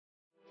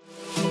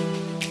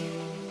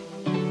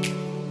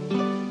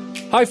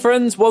Hi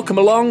friends, welcome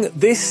along.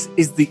 This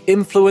is the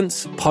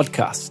Influence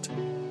Podcast.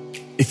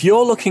 If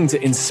you're looking to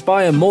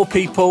inspire more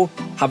people,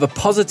 have a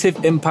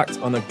positive impact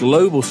on a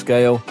global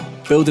scale,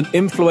 build an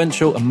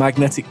influential and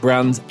magnetic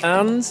brand,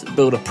 and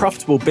build a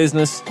profitable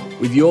business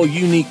with your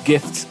unique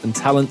gifts and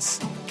talents,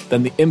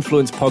 then the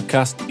Influence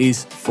Podcast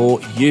is for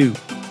you.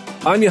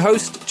 I'm your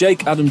host,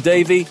 Jake Adam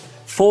Davey,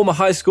 former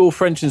high school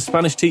French and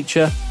Spanish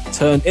teacher,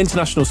 turned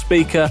international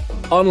speaker,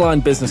 online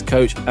business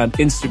coach, and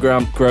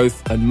Instagram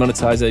growth and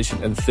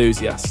monetization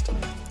enthusiast.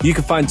 You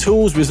can find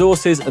tools,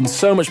 resources, and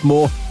so much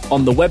more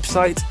on the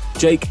website,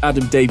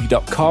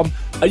 jakeadamdavey.com.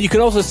 And you can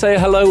also say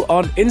hello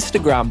on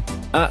Instagram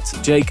at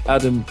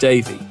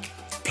jakeadamdavey.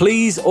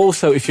 Please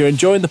also, if you're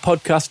enjoying the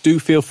podcast, do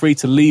feel free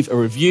to leave a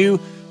review.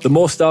 The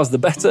more stars, the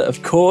better,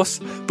 of course.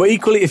 But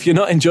equally, if you're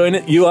not enjoying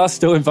it, you are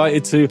still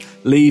invited to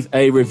leave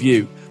a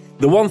review.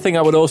 The one thing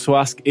I would also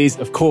ask is,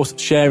 of course,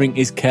 sharing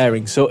is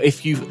caring. So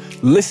if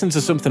you've listened to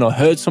something or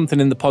heard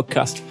something in the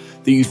podcast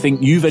that you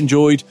think you've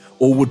enjoyed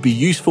or would be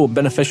useful and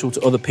beneficial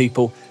to other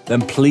people,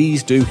 then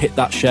please do hit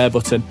that share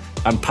button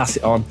and pass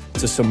it on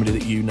to somebody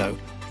that you know.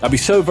 I'd be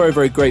so very,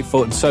 very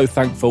grateful and so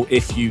thankful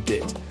if you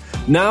did.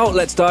 Now,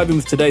 let's dive in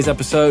with today's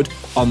episode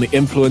on the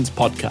Influence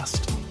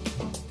Podcast.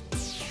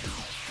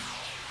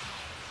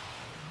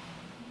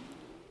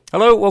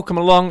 Hello, welcome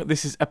along.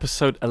 This is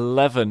episode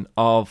 11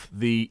 of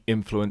the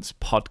Influence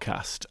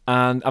Podcast.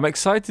 And I'm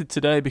excited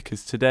today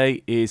because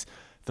today is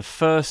the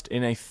first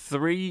in a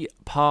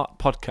 3-part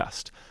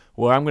podcast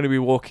where I'm going to be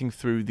walking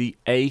through the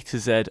A to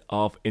Z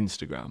of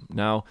Instagram.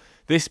 Now,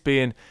 this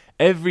being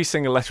every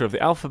single letter of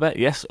the alphabet,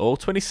 yes, all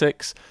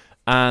 26,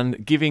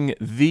 and giving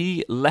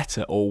the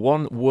letter or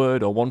one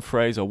word or one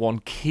phrase or one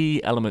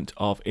key element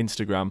of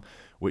Instagram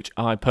which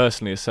I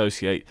personally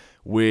associate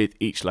with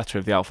each letter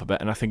of the alphabet.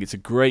 And I think it's a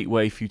great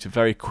way for you to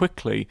very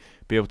quickly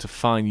be able to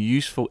find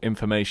useful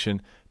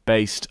information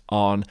based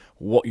on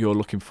what you're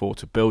looking for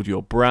to build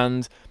your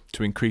brand,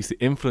 to increase the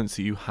influence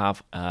that you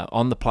have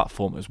on the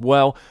platform as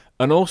well.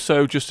 And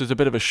also just as a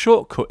bit of a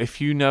shortcut, if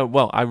you know,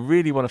 well, I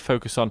really want to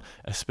focus on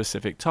a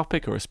specific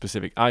topic or a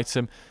specific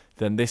item,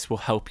 then this will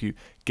help you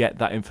get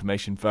that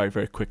information very,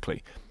 very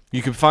quickly.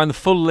 You can find the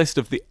full list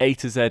of the A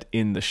to Z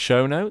in the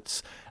show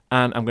notes.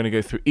 And I'm going to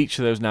go through each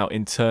of those now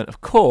in turn, of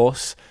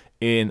course,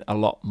 in a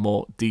lot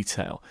more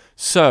detail.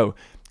 So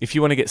if you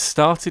want to get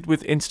started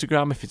with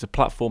Instagram, if it's a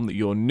platform that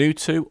you're new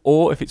to,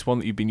 or if it's one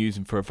that you've been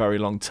using for a very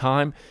long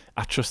time,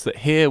 I trust that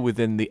here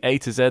within the A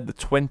to Z, the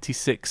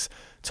 26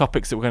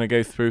 topics that we're going to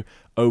go through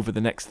over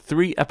the next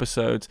 3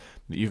 episodes,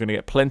 that you're going to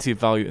get plenty of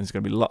value and there's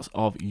going to be lots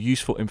of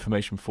useful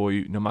information for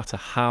you, no matter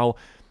how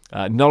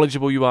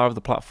knowledgeable you are of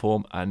the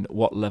platform and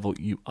what level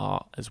you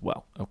are as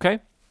well. Okay?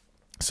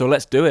 So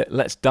let's do it.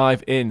 Let's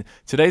dive in.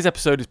 Today's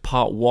episode is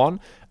part 1,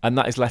 and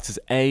that is letters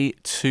A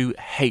to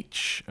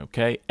H.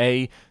 Okay,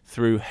 A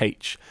through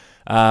H.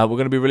 We're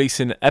going to be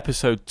releasing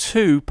episode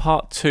 2,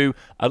 part 2,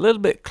 a little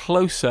bit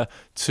closer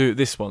to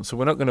this one. So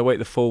we're not going to wait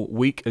the full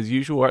week as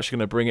usual. We're actually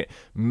going to bring it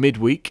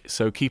midweek.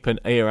 So keep an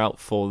ear out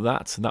for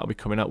that. And that'll be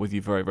coming out with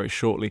you very, very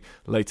shortly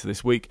later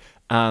this week.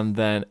 And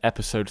then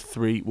episode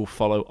 3 will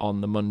follow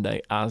on the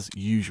Monday as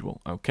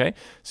usual. Okay,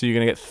 so you're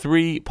going to get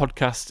 3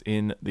 podcasts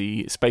in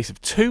the space of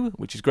 2,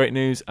 which is great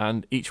news,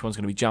 and each one's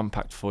going to be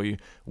jam-packed for you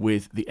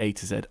with the A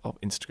to Z of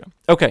Instagram.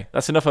 Okay,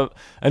 that's enough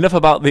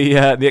about the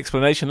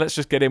explanation. Let's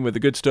just get in with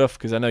the good stuff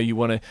because I know you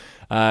want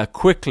to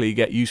quickly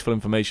get useful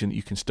information that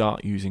you can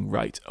start using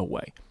right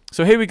away.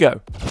 So here we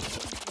go.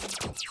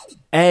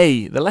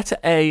 A. The letter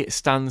A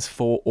stands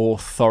for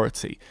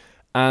authority,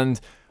 and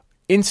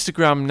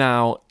Instagram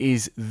now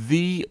is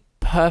the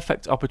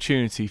perfect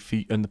opportunity for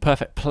you, and the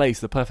perfect place,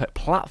 the perfect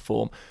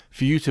platform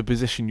for you to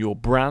position your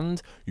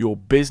brand, your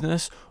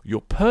business,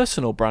 your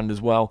personal brand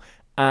as well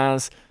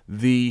as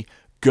the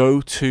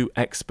go-to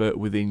expert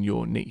within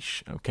your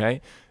niche. Okay.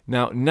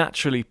 Now,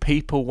 naturally,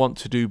 people want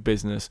to do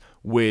business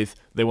with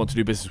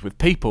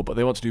people, but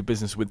they want to do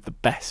business with the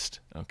best.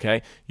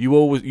 Okay,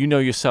 you know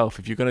yourself,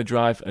 if you're going to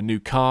drive a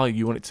new car,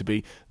 you want it to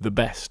be the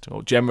best,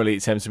 or generally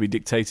it tends to be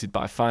dictated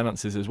by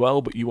finances as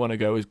well, but you want to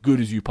go as good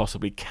as you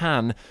possibly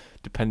can,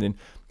 depending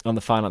on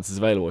the finances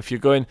available. If you're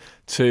going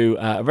to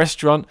a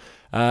restaurant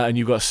and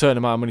you've got a certain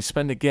amount of money to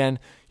spend, again,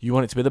 you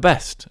want it to be the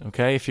best.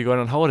 Okay, if you're going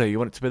on holiday, you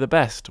want it to be the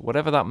best.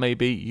 Whatever that may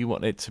be, you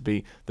want it to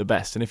be the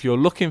best. And if you're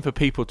looking for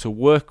people to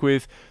work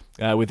with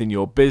within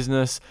your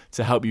business,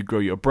 to help you grow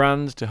your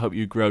brand, to help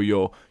you grow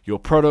your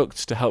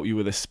products, to help you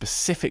with a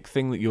specific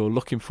thing that you're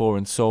looking for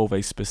and solve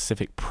a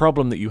specific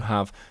problem that you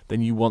have,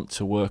 then you want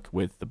to work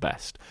with the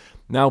best.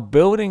 Now,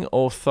 building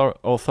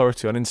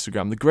authority on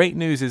Instagram, the great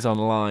news is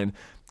online,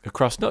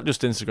 across not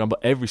just Instagram, but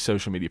every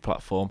social media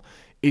platform,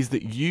 is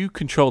that you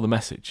control the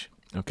message.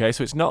 Okay,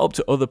 so it's not up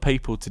to other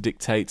people to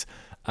dictate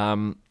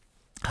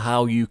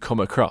how you come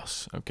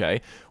across. Okay,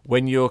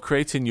 when you're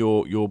creating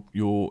your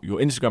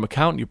Instagram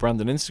account, your brand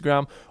on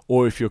Instagram,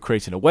 or if you're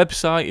creating a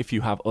website, if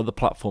you have other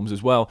platforms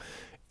as well,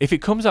 if it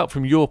comes out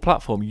from your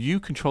platform, you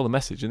control the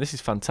message, and this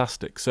is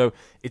fantastic. So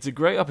it's a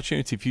great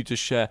opportunity for you to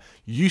share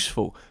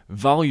useful,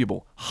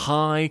 valuable,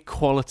 high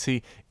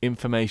quality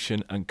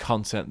information and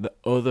content that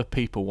other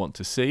people want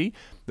to see,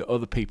 that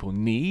other people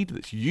need,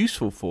 that's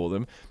useful for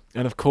them.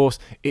 And of course,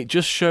 it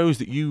just shows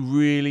that you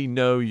really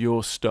know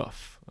your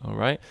stuff. All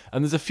right.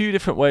 And there's a few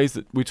different ways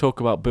that we talk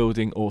about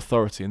building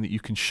authority and that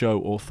you can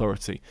show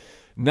authority.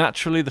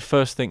 Naturally, the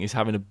first thing is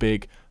having a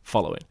big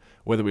following.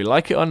 Whether we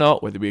like it or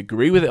not, whether we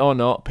agree with it or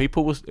not,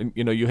 people will,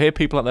 you hear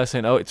people out there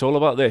saying, oh, it's all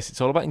about this, it's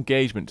all about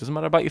engagement, it doesn't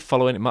matter about your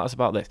following, it matters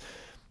about this.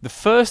 The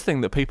first thing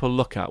that people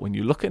look at when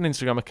you look at an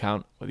Instagram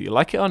account, whether you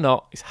like it or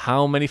not, is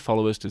how many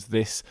followers does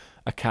this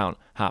account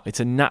have. It's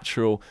a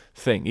natural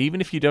thing.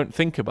 Even if you don't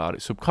think about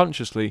it,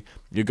 subconsciously,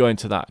 you're going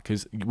to that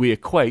because we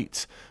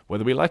equate,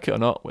 whether we like it or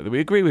not, whether we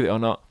agree with it or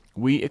not,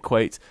 we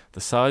equate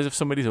the size of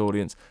somebody's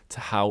audience to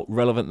how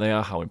relevant they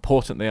are, how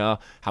important they are,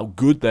 how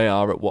good they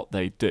are at what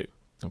they do.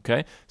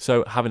 Okay?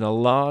 So having a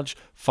large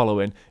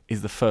following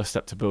is the first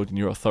step to building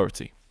your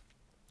authority.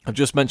 I've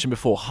just mentioned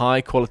before,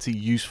 high quality,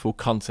 useful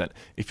content.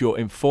 If you're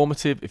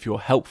informative, if you're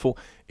helpful,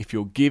 if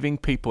you're giving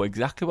people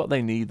exactly what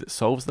they need that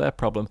solves their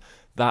problem,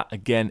 that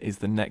again is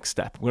the next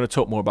step. I'm going to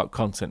talk more about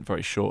content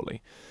very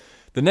shortly.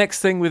 The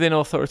next thing within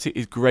authority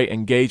is great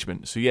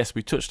engagement. So yes,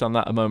 we touched on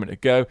that a moment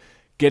ago.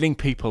 Getting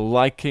people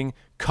liking,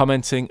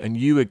 commenting, and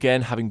you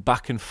again having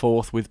back and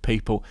forth with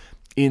people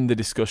in the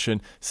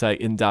discussion, say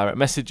in direct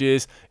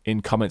messages,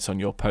 in comments on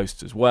your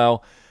posts as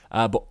well.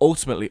 But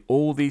ultimately,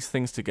 all these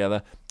things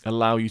together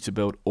allow you to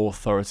build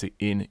authority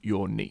in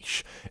your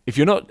niche. If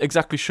you're not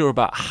exactly sure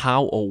about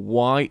how or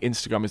why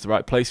Instagram is the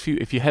right place for you,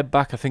 if you head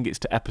back, I think it's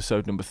to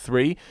episode number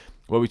 3,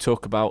 where we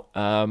talk about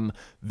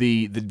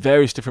the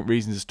various different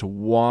reasons as to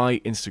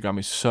why Instagram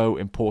is so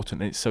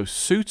important and it's so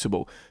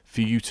suitable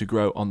for you to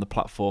grow on the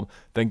platform,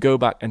 then go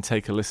back and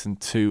take a listen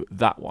to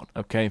that one.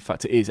 Okay, in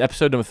fact, it is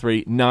episode number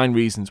 3, 9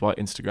 reasons why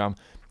Instagram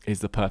is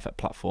the perfect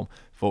platform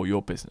for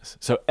your business.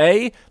 So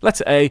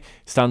letter A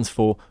stands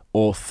for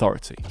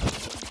authority.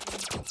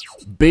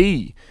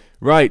 B,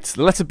 right,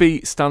 the letter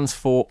B stands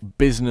for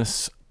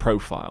business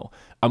profile.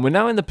 And we're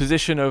now in the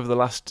position over the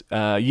last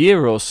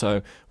year or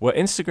so where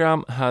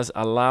Instagram has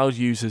allowed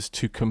users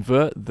to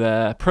convert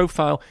their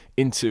profile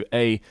into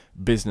a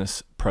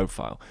business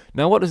profile.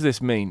 Now, what does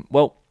this mean?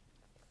 Well,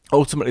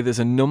 ultimately, there's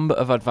a number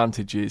of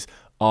advantages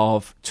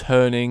of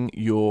turning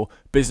your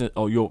business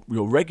or your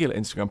regular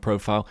Instagram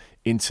profile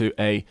into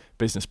a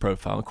business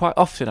profile. And quite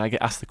often I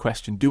get asked the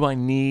question, do I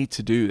need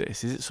to do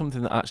this? Is it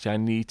something that actually I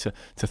need to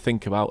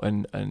think about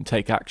and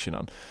take action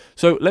on?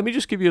 So let me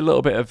just give you a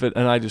little bit of an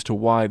idea as to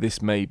why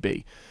this may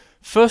be.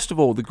 First of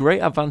all, the great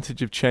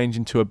advantage of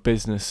changing to a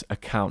business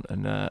account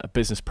and a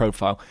business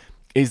profile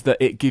is that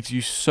it gives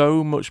you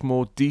so much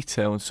more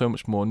detail and so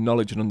much more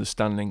knowledge and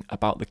understanding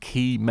about the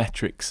key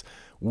metrics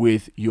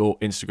with your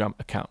Instagram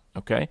account,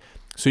 okay?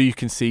 So you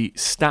can see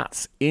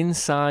stats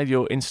inside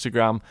your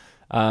Instagram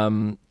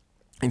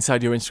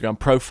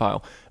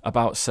profile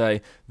about,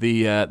 say,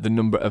 the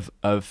number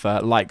of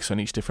likes on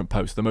each different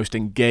post, the most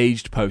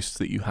engaged posts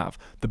that you have,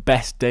 the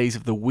best days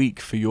of the week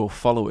for your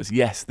followers.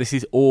 Yes, this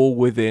is all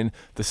within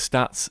the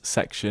stats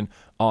section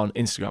on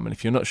Instagram. And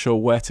if you're not sure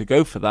where to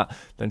go for that,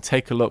 then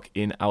take a look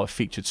in our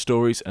featured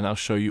stories and I'll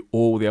show you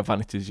all the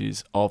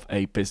advantages of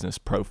a business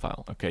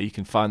profile. Okay, you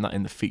can find that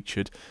in the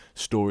featured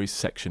stories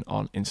section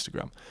on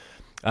Instagram.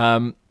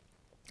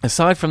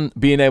 Aside from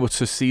being able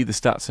to see the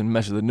stats and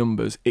measure the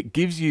numbers, it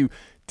gives you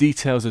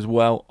details as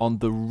well on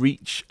the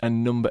reach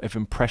and number of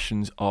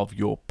impressions of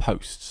your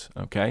posts.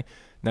 Okay,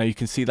 now you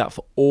can see that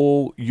for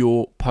all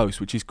your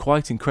posts, which is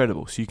quite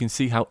incredible. So you can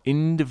see how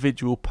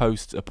individual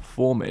posts are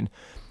performing,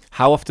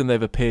 how often they've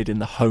appeared in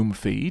the home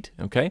feed,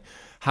 okay?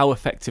 How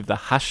effective the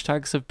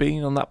hashtags have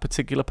been on that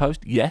particular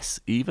post. Yes,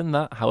 even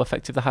that, how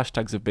effective the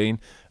hashtags have been.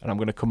 And I'm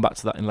going to come back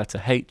to that in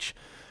letter H.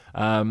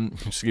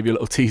 Just to give you a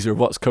little teaser of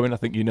what's coming, I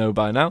think you know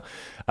by now,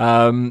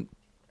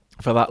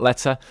 for that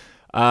letter.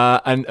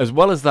 And as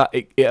well as that,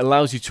 it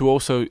allows you to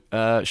also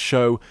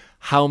show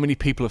how many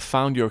people have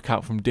found your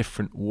account from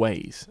different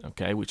ways,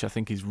 okay? Which I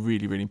think is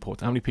really, really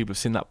important. How many people have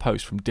seen that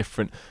post from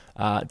different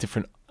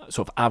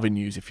sort of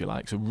avenues, if you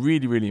like. So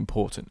really, really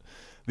important.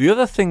 The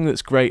other thing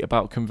that's great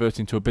about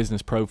converting to a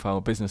business profile,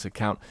 business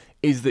account,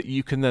 is that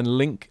you can then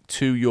link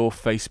to your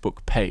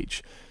Facebook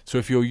page. So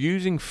if you're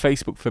using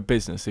Facebook for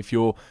business, if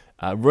you're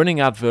running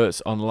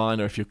adverts online,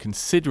 or if you're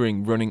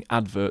considering running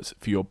adverts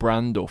for your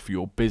brand or for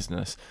your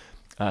business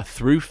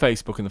through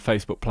Facebook and the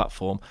Facebook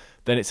platform,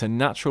 then it's a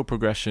natural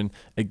progression,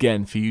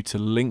 again, for you to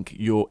link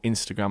your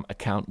Instagram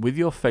account with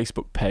your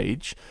Facebook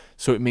page.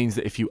 So it means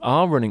that if you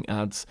are running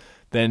ads,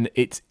 then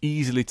it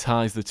easily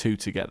ties the two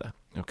together,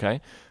 okay?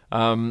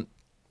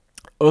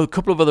 A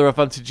couple of other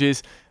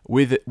advantages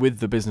with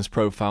the business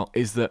profile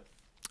is that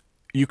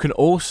you can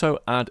also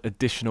add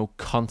additional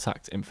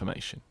contact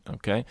information,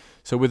 okay?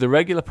 So with a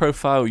regular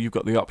profile, you've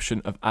got the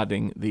option of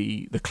adding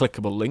the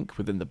clickable link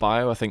within the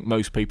bio. I think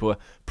most people are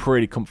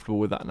pretty comfortable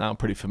with that now,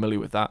 pretty familiar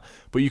with that.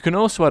 But you can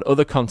also add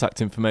other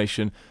contact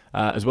information,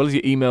 as well as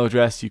your email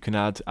address. You can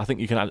add, I think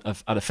you can add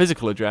a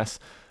physical address,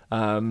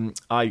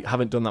 I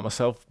haven't done that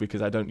myself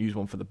because I don't use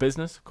one for the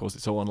business. Of course,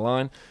 it's all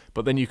online.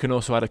 But then you can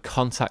also add a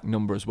contact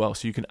number as well.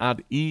 So you can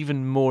add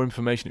even more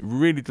information. It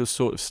really does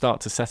sort of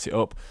start to set it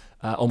up,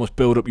 almost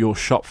build up your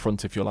shop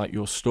front, if you like,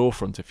 your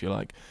storefront, if you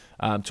like,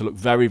 to look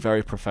very,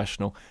 very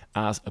professional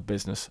as a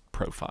business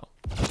profile.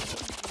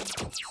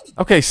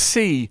 Okay,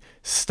 C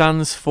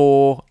stands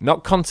for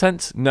not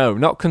content, no.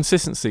 Not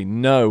consistency,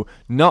 no.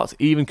 Not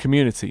even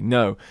community,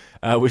 no.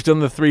 We've done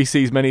the 3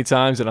 C's many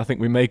times, and I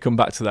think we may come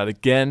back to that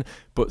again.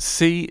 But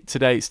C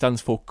today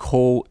stands for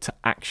call to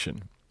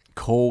action.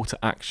 Call to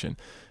action.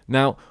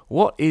 Now,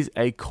 what is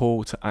a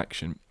call to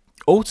action?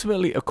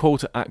 Ultimately, a call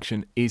to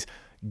action is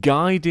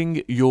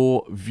guiding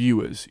your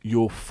viewers,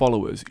 your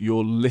followers,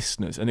 your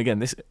listeners, and again,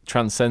 this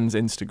transcends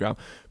Instagram,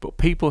 but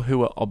people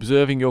who are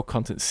observing your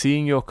content,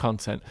 seeing your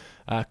content,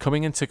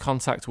 coming into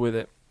contact with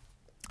it,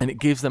 and it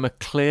gives them a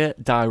clear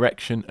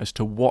direction as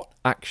to what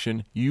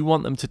action you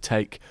want them to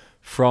take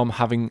from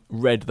having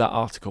read that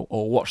article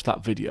or watched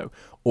that video,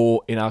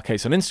 or in our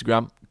case on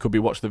Instagram, could be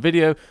watch the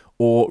video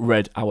or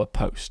read our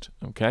post,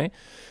 okay?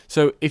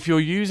 So if you're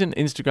using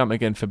Instagram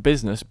again for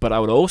business, but I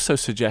would also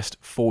suggest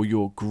for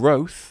your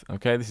growth,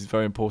 okay, this is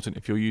very important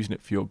if you're using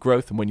it for your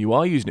growth, and when you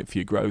are using it for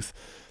your growth,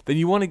 then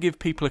you want to give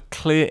people a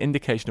clear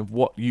indication of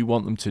what you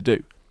want them to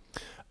do.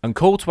 And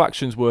call to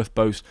action's worth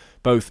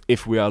both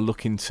if we are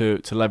looking to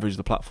leverage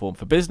the platform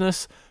for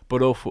business,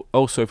 but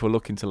also if we're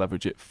looking to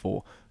leverage it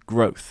for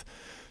growth.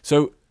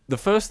 So the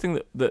first thing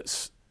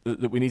that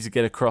we need to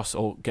get across,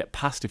 or get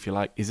past, if you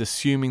like, is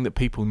assuming that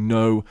people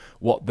know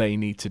what they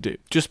need to do.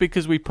 Just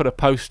because we put a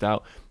post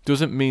out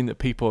doesn't mean that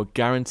people are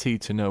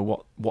guaranteed to know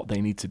what they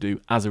need to do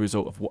as a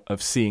result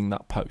of seeing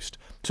that post.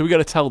 So we got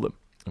to tell them,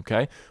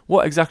 okay?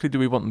 What exactly do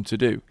we want them to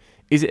do?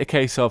 Is it a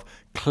case of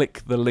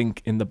click the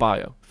link in the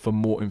bio for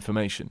more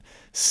information?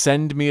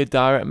 Send me a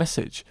direct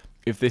message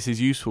if this is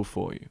useful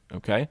for you,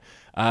 okay?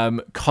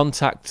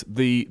 Contact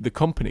the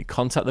company,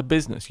 contact the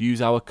business,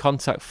 use our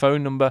contact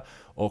phone number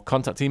or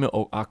contact email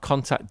or our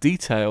contact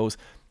details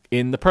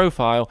in the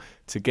profile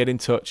to get in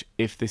touch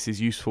if this is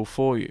useful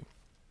for you.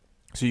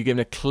 So you're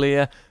giving a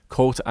clear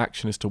call to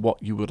action as to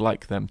what you would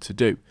like them to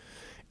do.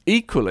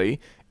 Equally,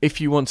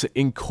 if you want to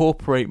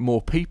incorporate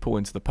more people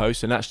into the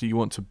post and actually you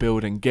want to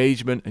build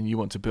engagement and you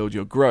want to build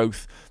your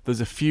growth,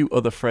 there's a few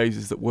other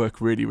phrases that work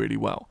really, really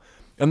well.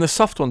 And the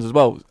soft ones as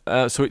well.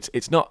 So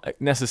it's not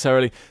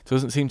necessarily,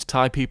 doesn't seem to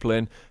tie people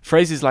in.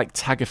 Phrases like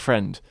tag a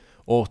friend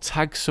or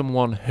tag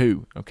someone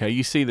who, okay?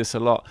 You see this a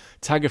lot.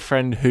 Tag a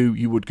friend who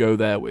you would go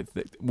there with.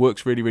 It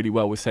works really, really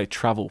well with, say,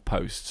 travel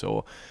posts,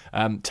 or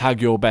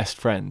tag your best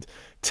friend.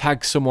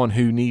 Tag someone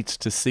who needs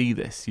to see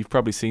this. You've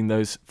probably seen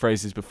those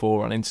phrases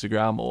before on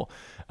Instagram or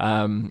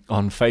on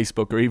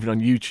Facebook or even on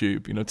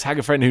YouTube. You know, tag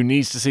a friend who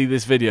needs to see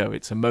this video.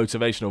 It's a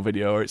motivational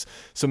video, or it's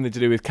something to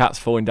do with cats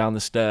falling down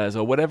the stairs,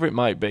 or whatever it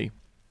might be.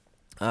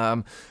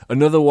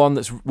 Another one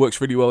that works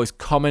really well is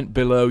comment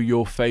below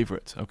your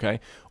favorite,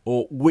 okay?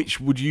 Or which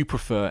would you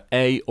prefer,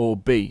 A or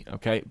B,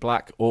 okay?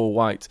 Black or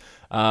white,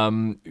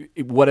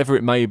 whatever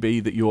it may be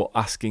that you're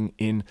asking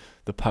in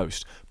the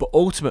post. But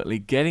ultimately,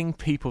 getting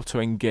people to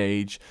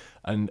engage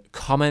and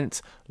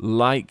comment,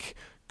 like,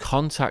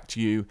 contact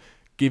you,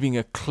 giving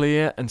a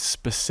clear and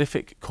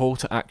specific call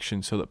to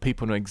action so that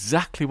people know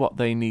exactly what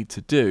they need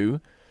to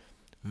do,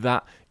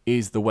 that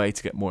is the way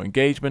to get more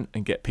engagement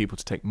and get people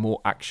to take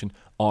more action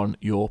on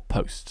your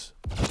posts.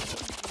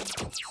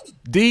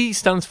 D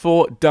stands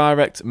for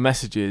direct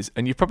messages,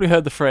 and you've probably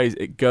heard the phrase,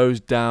 it goes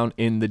down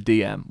in the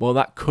DM. Well,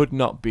 that could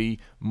not be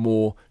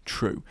more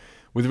true.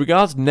 With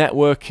regards to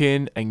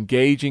networking,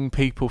 engaging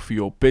people for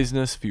your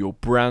business, for your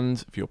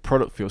brand, for your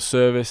product, for your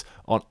service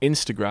on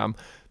Instagram,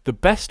 the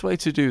best way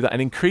to do that,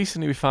 and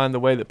increasingly we find the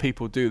way that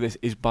people do this,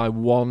 is by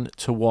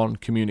one-to-one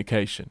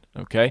communication,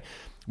 okay?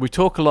 We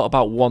talk a lot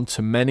about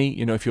one-to-many,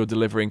 you know, if you're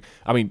delivering,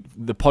 I mean,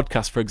 the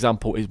podcast, for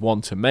example, is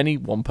one-to-many,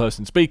 one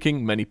person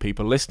speaking, many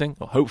people listening,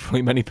 or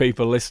hopefully many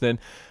people listening.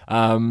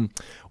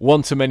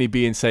 One-to-many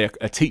being, say,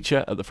 a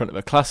teacher at the front of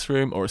a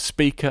classroom, or a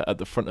speaker at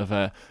the front of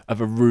a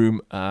room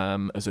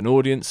as an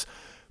audience.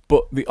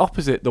 But the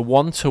opposite, the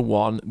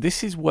one-to-one,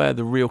 this is where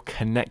the real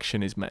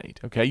connection is made,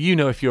 okay? You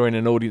know, if you're in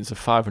an audience of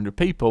 500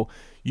 people,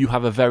 you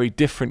have a very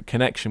different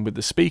connection with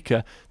the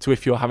speaker to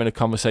if you're having a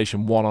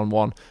conversation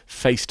one-on-one,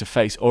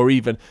 face-to-face, or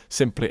even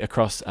simply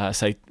across,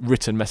 say,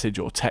 written message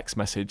or text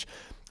message,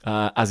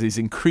 as is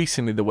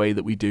increasingly the way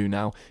that we do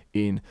now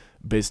in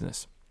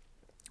business.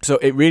 So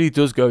it really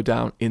does go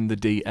down in the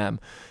DM.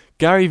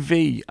 Gary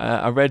Vee,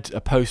 I read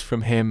a post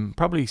from him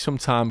probably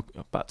sometime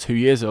about 2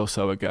 years or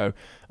so ago,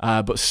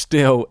 but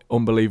still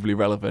unbelievably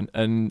relevant.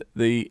 And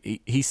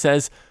he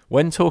says,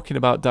 when talking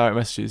about direct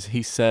messages,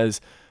 he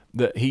says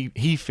that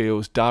he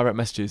feels direct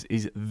messages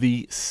is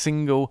the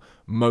single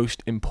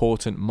most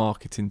important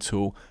marketing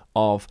tool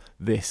of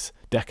this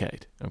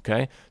decade.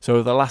 Okay, so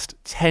over the last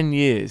 10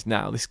 years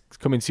now, this is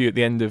coming to you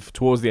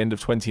towards the end of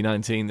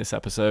 2019, this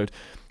episode.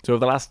 So over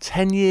the last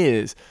 10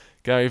 years,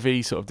 Gary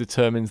Vee sort of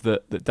determines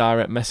that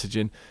direct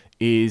messaging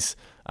is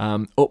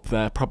up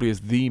there probably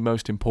as the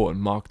most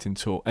important marketing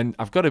tool. And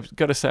I've got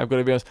to say, I've got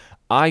to be honest,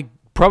 I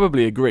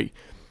probably agree.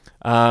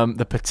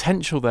 The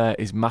potential there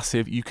is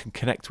massive. You can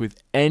connect with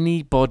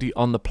anybody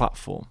on the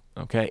platform.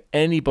 Okay,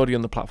 anybody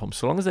on the platform.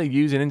 So long as they're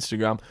using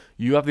Instagram,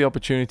 you have the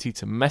opportunity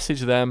to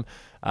message them,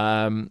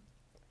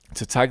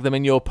 to tag them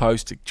in your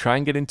post, to try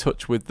and get in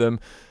touch with them.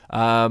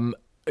 And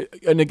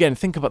again,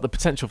 think about the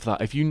potential for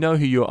that. If you know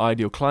who your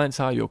ideal clients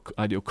are, your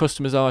ideal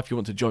customers are, if you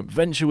want to joint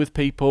venture with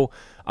people,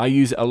 I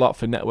use it a lot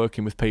for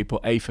networking with people,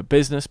 for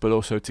business, but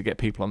also to get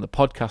people on the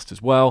podcast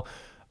as well.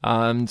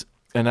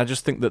 And I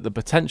just think that the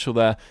potential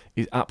there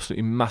is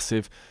absolutely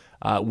massive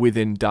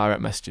within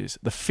direct messages.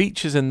 The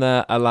features in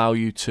there allow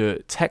you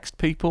to text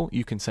people,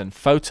 you can send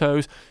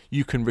photos,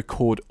 you can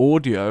record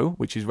audio,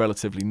 which is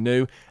relatively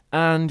new,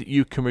 and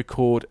you can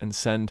record and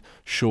send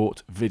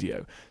short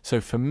video.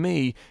 So for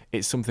me,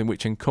 it's something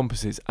which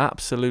encompasses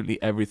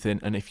absolutely everything.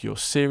 And if you're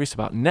serious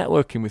about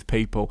networking with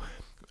people,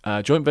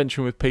 joint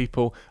venturing with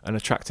people and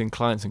attracting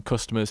clients and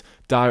customers,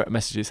 direct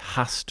messages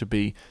has to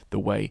be the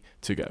way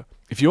to go.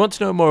 If you want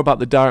to know more about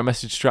the direct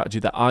message strategy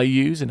that I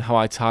use and how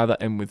I tie that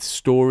in with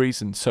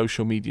stories and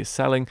social media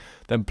selling,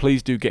 then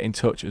please do get in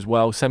touch as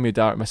well. Send me a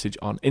direct message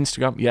on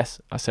Instagram. Yes,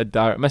 I said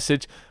direct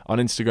message on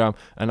Instagram,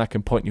 and I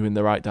can point you in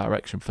the right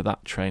direction for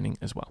that training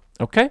as well.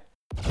 Okay?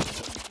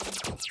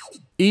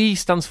 E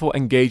stands for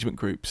engagement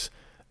groups.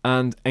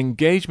 And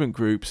engagement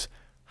groups,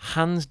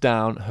 hands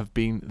down, have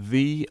been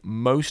the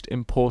most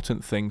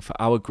important thing for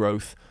our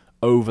growth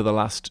over the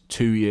last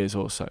 2 years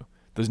or so.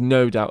 There's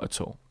no doubt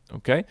at all.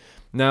 Okay.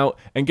 Now,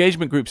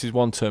 engagement groups is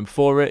one term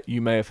for it.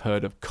 You may have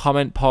heard of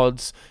comment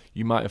pods.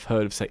 You might have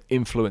heard of, say,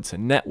 influencer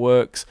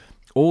networks.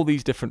 All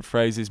these different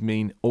phrases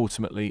mean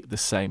ultimately the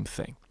same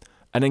thing.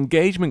 An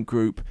engagement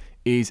group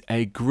is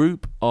a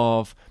group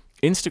of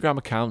Instagram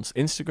accounts,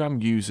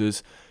 Instagram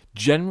users,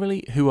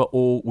 generally who are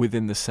all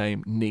within the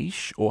same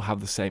niche or have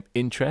the same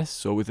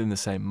interests or within the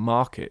same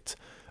market.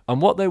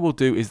 And what they will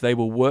do is they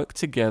will work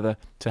together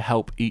to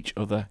help each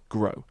other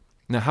grow.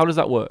 Now, how does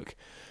that work?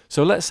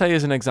 So let's say,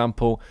 as an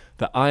example,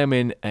 that I am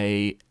in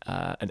an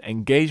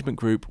engagement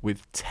group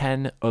with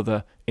 10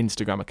 other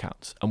Instagram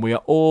accounts, and we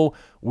are all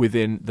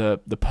within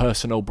the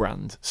personal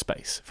brand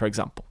space, for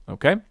example,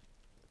 okay?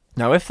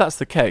 Now, if that's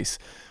the case,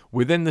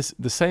 within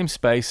the same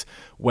space,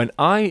 when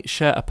I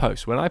share a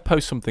post, when I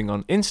post something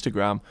on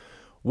Instagram,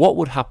 what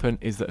would happen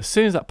is that as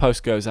soon as that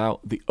post goes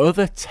out, the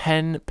other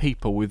 10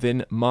 people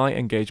within my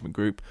engagement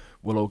group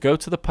will all go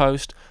to the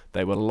post,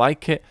 they will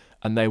like it,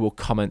 and they will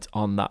comment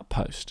on that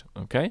post,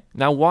 okay?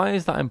 Now, why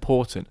is that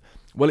important?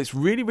 Well, it's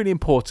really, really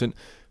important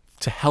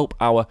to help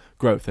our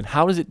growth. And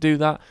how does it do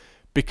that?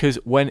 Because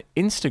when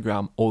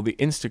Instagram or the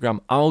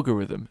Instagram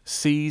algorithm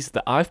sees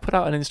that I've put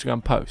out an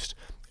Instagram post,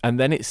 and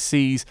then it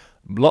sees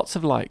lots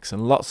of likes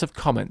and lots of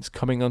comments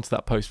coming onto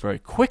that post very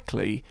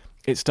quickly,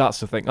 it starts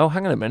to think, oh,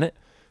 hang on a minute,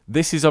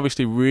 this is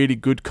obviously really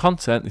good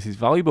content, this is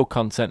valuable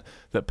content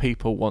that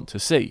people want to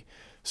see.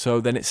 So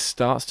then it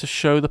starts to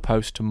show the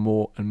post to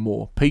more and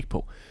more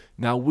people.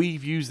 Now,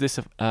 we've used this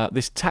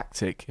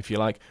tactic, if you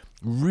like,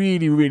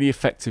 really, really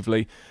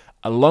effectively,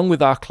 along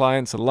with our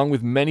clients, along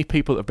with many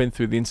people that have been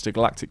through the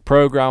Instagalactic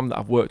program that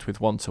I've worked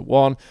with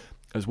one-to-one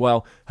as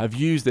well, have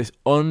used this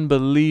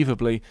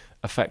unbelievably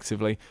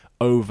effectively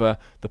over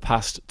the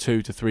past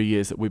 2 to 3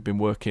 years that we've been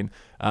working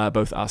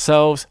both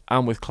ourselves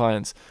and with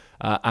clients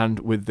and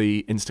with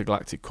the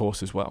Instagalactic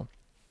course as well.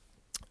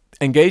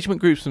 Engagement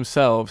groups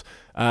themselves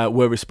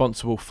were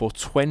responsible for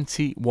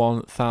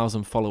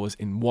 21,000 followers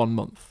in 1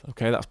 month.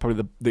 Okay, that's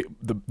probably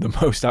the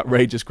most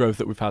outrageous growth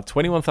that we've had.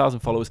 21,000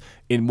 followers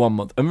in 1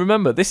 month. And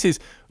remember, this is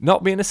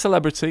not being a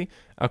celebrity.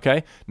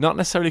 Okay, not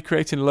necessarily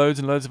creating loads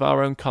and loads of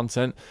our own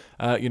content.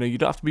 You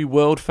don't have to be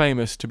world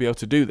famous to be able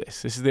to do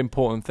this. This is the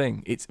important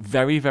thing. It's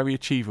very, very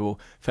achievable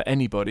for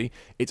anybody.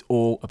 It's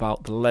all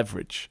about the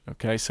leverage.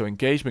 Okay, so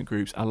engagement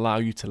groups allow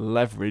you to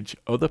leverage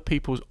other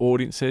people's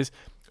audiences,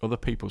 other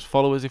people's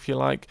followers, if you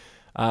like,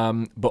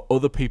 but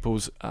other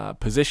people's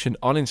position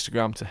on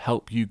Instagram to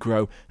help you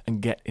grow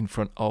and get in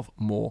front of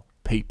more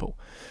people.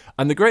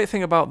 And the great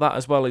thing about that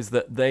as well is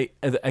that the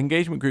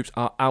engagement groups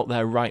are out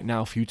there right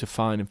now for you to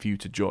find and for you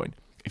to join.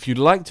 If you'd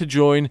like to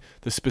join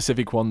the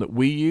specific one that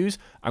we use,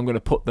 I'm going to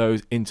put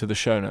those into the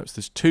show notes.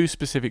 There's 2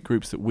 specific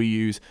groups that we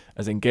use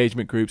as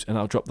engagement groups, and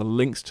I'll drop the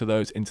links to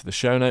those into the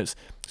show notes.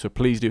 So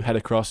please do head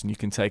across and you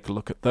can take a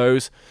look at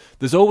those.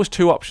 There's always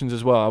 2 options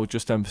as well, I would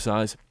just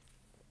emphasize.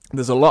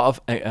 There's a lot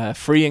of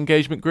free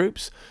engagement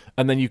groups,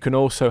 and then you can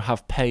also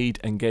have paid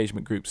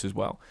engagement groups as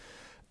well.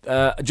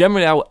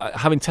 Generally,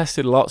 having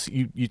tested lots,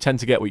 you tend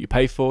to get what you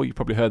pay for. You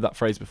probably heard that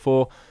phrase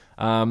before.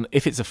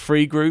 If it's a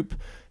free group,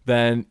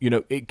 then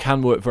it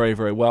can work very,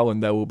 very well,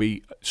 and there will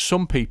be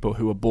some people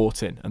who are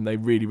bought in and they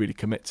really, really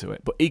commit to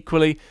it. But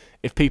equally,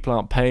 if people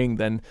aren't paying,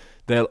 then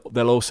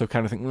they'll also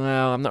kind of think,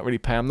 well, I'm not really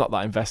paying, I'm not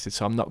that invested,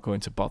 so I'm not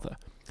going to bother.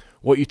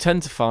 What you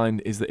tend to find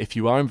is that if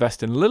you are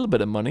investing a little bit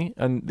of money,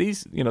 and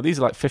these are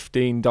like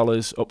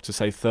 $15 up to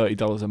say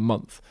 $30 a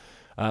month,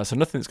 so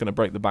nothing's going to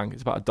break the bank.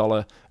 It's about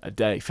 $1 a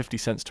day, 50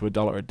 cents to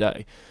 $1 a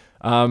day.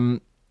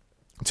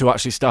 to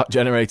actually start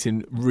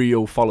generating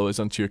real followers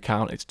onto your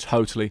account. It's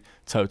totally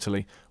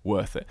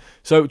worth it.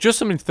 So just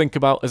something to think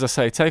about. As I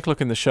say, take a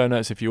look in the show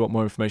notes if you want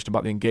more information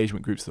about the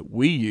engagement groups that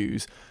we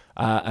use,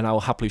 and I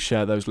will happily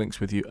share those links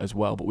with you as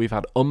well. But we've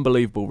had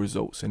unbelievable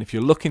results, and if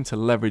you're looking to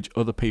leverage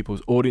other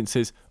people's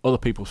audiences, other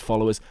people's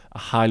followers, I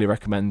highly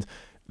recommend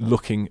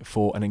looking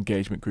for an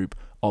engagement group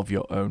of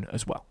your own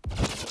as well.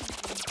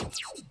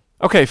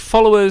 Okay,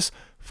 followers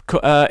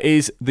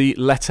is the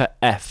letter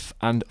F,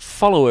 and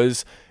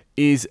followers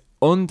is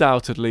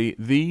undoubtedly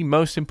the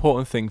most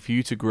important thing for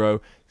you to grow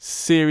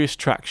serious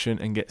traction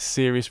and get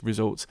serious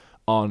results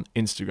on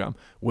Instagram.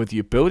 Whether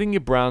you're building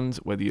your brand,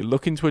 whether you're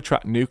looking to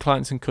attract new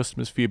clients and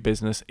customers for your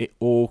business, it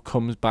all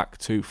comes back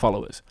to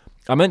followers.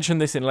 I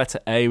mentioned this in letter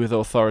A with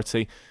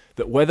authority,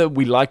 that whether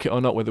we like it or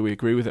not, whether we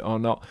agree with it or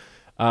not,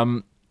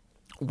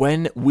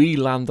 when we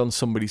land on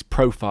somebody's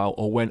profile,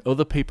 or when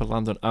other people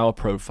land on our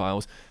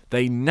profiles,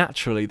 they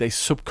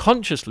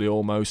subconsciously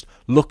almost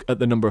look at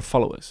the number of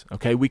followers.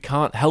 Okay, we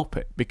can't help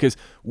it because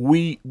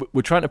we're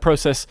trying to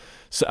process.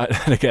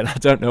 And again, I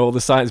don't know all the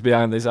science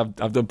behind this. I've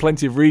done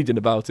plenty of reading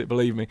about it,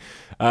 believe me,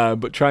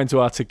 but trying to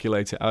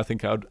articulate it, I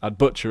think I'd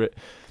butcher it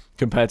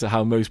compared to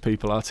how most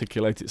people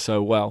articulate it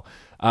so well.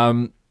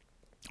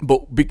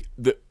 But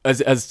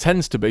as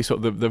tends to be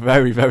sort of the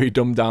very, very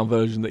dumbed down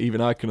version that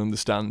even I can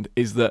understand,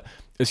 is that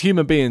as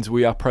human beings,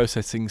 we are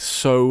processing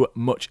so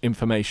much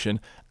information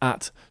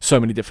at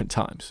so many different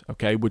times.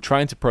 Okay, we're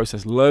trying to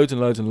process loads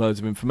and loads and loads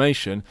of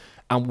information,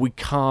 and we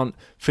can't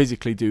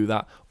physically do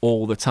that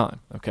all the time.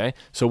 Okay,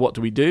 so what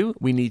do?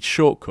 We need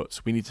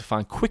shortcuts. We need to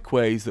find quick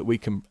ways that we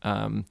can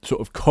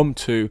sort of come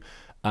to,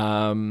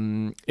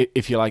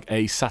 if you like,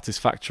 a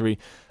satisfactory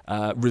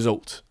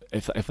result.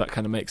 If that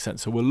kind of makes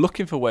sense. So we're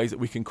looking for ways that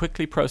we can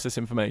quickly process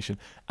information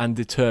and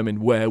determine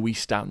where we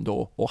stand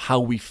or how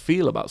we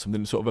feel about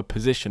something, sort of a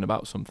position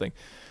about something,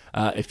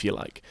 if you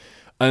like.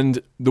 And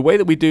the way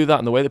that we do that,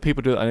 and the way that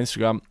people do that on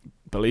Instagram,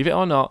 believe it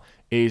or not,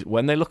 is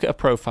when they look at a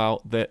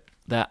profile, that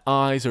their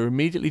eyes are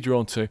immediately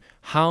drawn to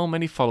how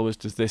many followers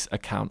does this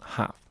account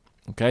have.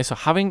 Okay, so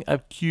having a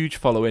huge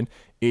following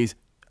is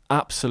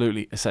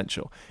absolutely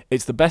essential.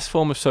 It's the best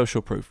form of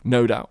social proof,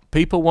 no doubt.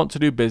 People want to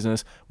do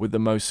business with the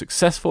most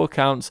successful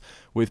accounts,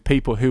 with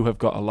people who have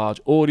got a large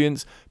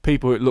audience,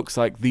 people who it looks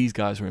like these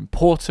guys are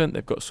important,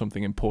 they've got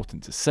something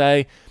important to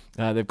say,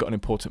 they've got an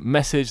important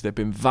message, they've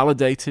been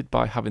validated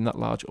by having that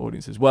large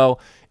audience as well.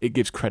 It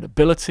gives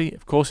credibility,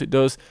 of course it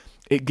does.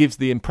 It gives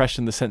the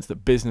impression, the sense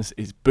that business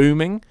is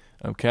booming,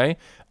 okay?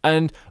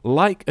 And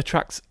like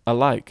attracts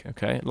alike,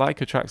 okay? Like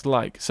attracts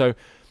like. So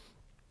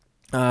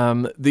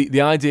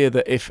the idea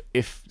that if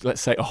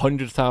let's say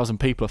 100,000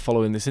 people are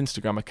following this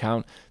Instagram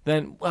account,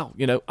 then, well,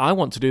 I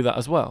want to do that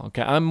as well.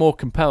 Okay, I'm more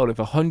compelled if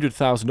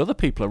 100,000 other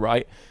people are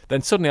right,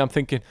 then suddenly I'm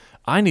thinking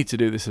I need to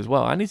do this as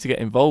well. I need to get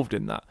involved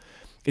in that.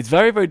 It's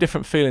very, very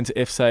different feeling to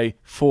if, say,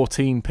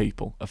 14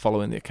 people are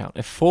following the account.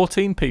 If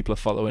 14 people are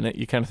following it,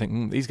 you kind of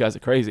think, these guys are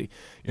crazy.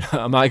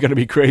 Am I going to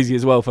be crazy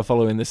as well for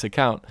following this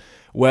account?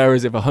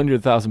 Whereas if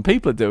 100,000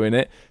 people are doing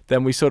it,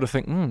 then we sort of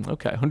think,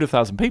 okay,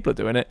 100,000 people are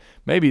doing it.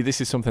 Maybe this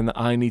is something that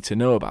I need to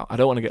know about. I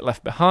don't want to get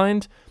left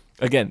behind.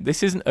 Again,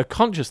 this isn't a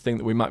conscious thing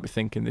that we might be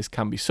thinking. This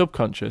can be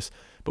subconscious,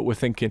 but we're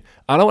thinking,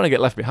 I don't want to get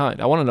left behind.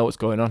 I want to know what's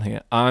going on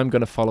here. I'm going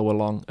to follow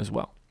along as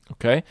well.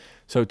 Okay,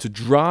 so to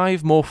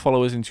drive more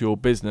followers into your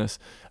business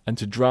and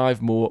to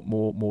drive more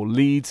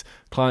leads,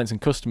 clients, and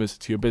customers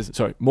to your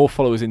business, more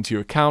followers into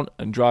your account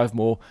and drive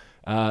more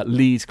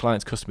leads,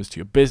 clients, customers to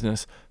your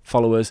business,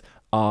 followers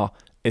are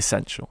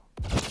essential.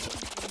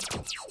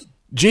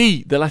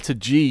 G, the letter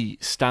G,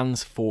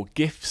 stands for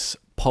gifts,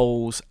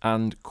 polls,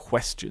 and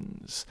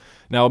questions.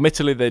 Now,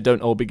 admittedly, they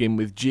don't all begin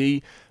with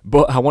G,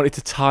 but I wanted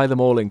to tie them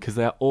all in because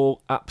they are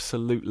all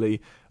absolutely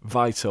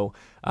vital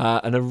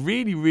and a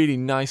really, really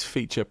nice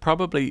feature,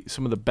 probably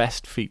some of the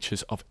best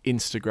features of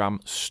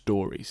Instagram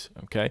stories.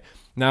 Okay,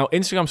 now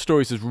Instagram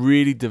stories has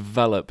really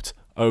developed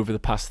over the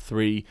past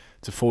 3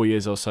 to 4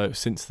 years or so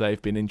since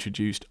they've been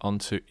introduced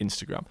onto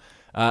Instagram.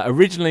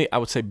 Originally, I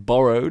would say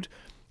borrowed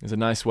is a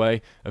nice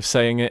way of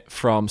saying it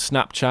from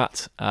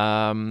Snapchat.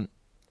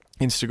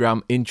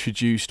 Instagram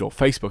introduced, or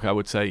Facebook, I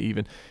would say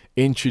even,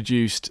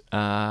 introduced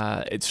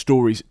its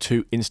stories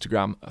to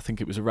Instagram. I think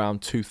it was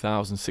around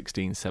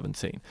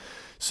 2016-17.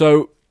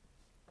 So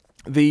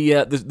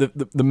the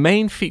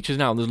main features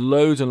now, there's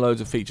loads and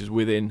loads of features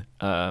within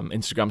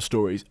Instagram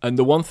stories. And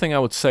the one thing I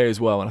would say as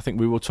well, and I think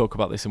we will talk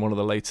about this in one of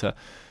the later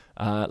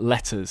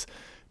letters,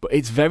 but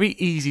it's very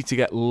easy to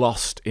get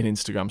lost in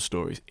Instagram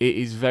stories. It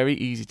is very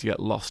easy to get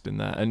lost in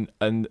there.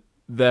 And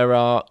there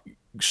are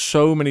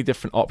so many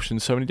different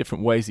options, so many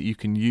different ways that you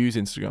can use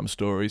Instagram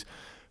stories.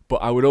 But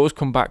I would always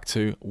come back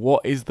to,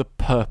 what is the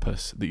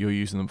purpose that you're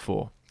using them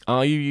for?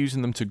 Are you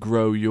using them to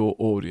grow your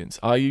audience?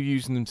 Are you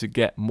using them to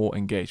get more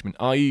engagement?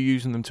 Are you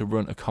using them to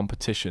run a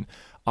competition?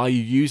 Are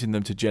you using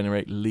them to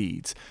generate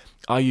leads?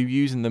 Are you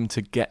using them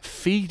to get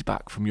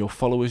feedback from your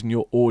followers and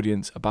your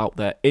audience about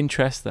their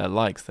interests, their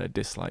likes, their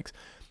dislikes?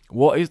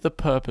 What is the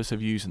purpose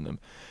of using them?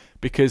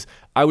 Because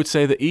I would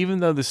say that even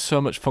though there's so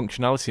much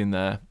functionality in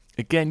there,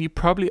 again, you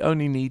probably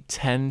only need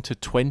 10 to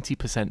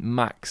 20%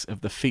 max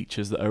of the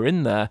features that are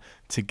in there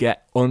to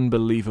get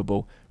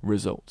unbelievable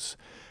results.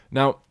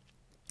 Now,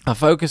 I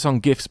focus on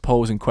GIFs,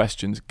 polls, and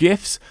questions.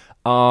 GIFs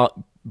are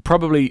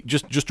probably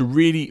just a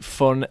really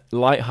fun,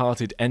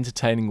 light-hearted,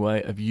 entertaining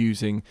way of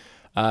using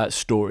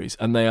stories.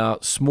 And they are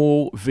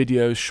small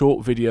videos,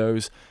 short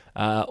videos,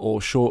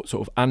 or short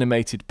sort of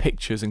animated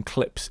pictures and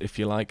clips, if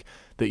you like,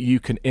 that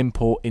you can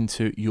import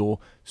into your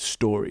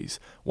stories.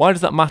 Why does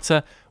that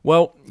matter?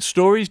 Well,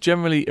 stories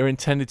generally are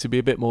intended to be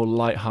a bit more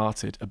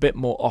light-hearted, a bit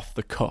more off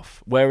the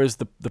cuff, whereas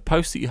the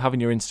posts that you have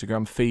in your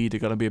Instagram feed are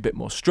going to be a bit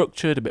more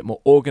structured, a bit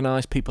more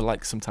organized. People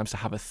like sometimes to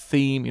have a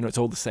theme, it's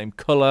all the same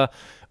color,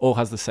 all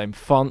has the same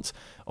font,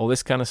 all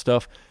this kind of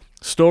stuff.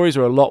 Stories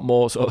are a lot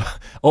more sort of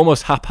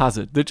almost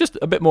haphazard. They're just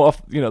a bit more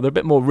off, they're a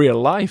bit more real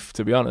life,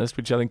 to be honest,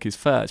 which I think is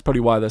fair. It's probably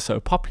why they're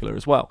so popular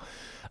as well.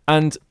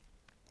 And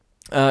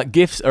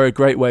GIFs are a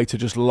great way to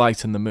just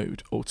lighten the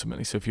mood,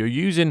 ultimately. So if you're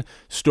using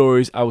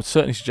stories, I would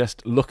certainly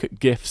suggest look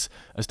at GIFs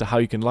as to how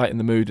you can lighten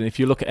the mood. And if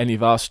you look at any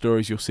of our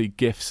stories, you'll see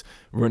GIFs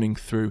running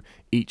through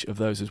each of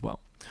those as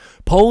well.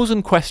 Polls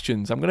and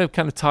questions. I'm going to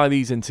kind of tie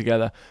these in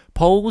together.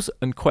 Polls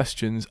and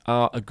questions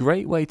are a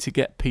great way to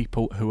get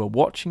people who are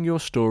watching your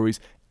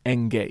stories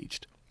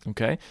engaged.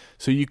 Okay,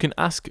 so you can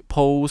ask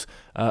polls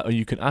or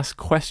you can ask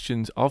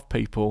questions of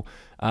people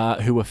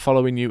who are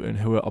following you and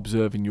who are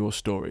observing your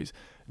stories.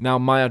 Now,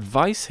 my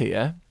advice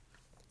here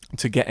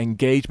to get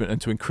engagement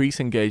and to increase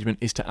engagement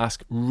is to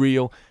ask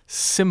real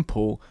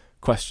simple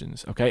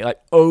questions, okay? Like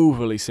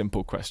overly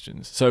simple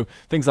questions. So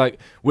things like,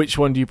 which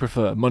one do you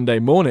prefer, Monday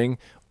morning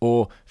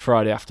or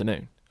Friday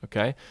afternoon,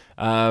 okay?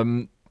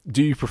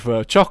 Do you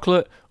prefer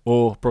chocolate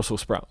or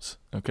Brussels sprouts,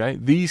 okay?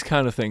 These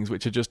kind of things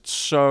which are just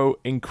so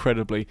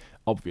incredibly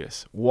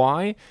obvious.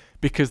 Why?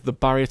 Because the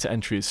barrier to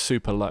entry is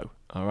super low.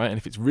 All right, and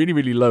if it's really,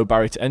 really low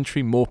barrier to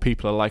entry, more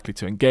people are likely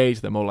to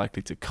engage, they're more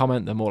likely to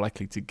comment, they're more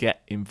likely to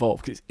get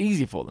involved because it's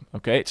easy for them,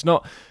 okay? It's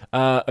not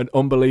an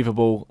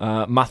unbelievable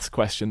maths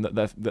question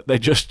that they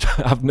just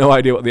have no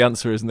idea what the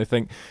answer is and they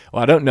think,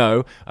 well, I don't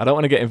know, I don't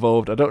want to get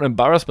involved, I don't want to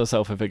embarrass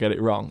myself if I get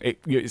it wrong.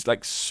 It's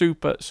like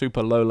super,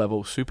 super low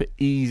level, super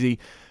easy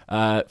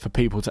for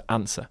people to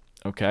answer,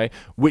 okay?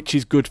 Which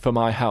is good for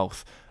my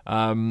health.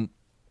 Again,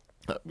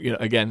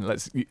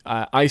 let's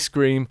ice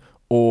cream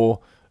or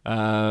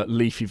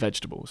leafy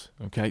vegetables,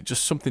 okay?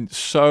 Just something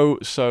so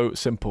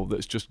simple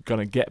that's just going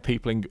to get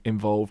people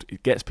involved.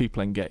 It gets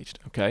people engaged,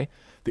 okay?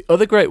 The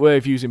other great way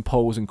of using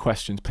polls and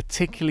questions,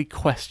 particularly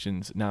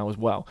questions now as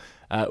well,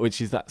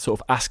 which is that sort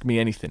of ask me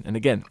anything. And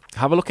again,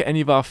 have a look at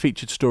any of our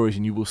featured stories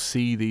and you will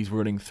see these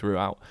running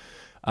throughout.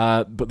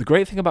 But the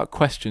great thing about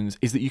questions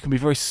is that you can be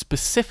very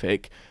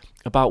specific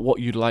about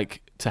what you'd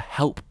like to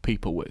help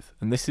people with.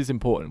 And this is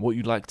important, what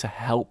you'd like to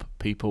help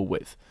people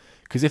with.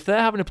 Because if they're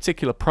having a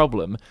particular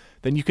problem,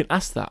 then you can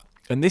ask that.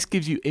 And this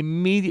gives you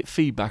immediate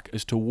feedback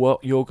as to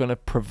what you're going to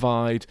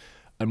provide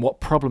and what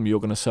problem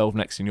you're going to solve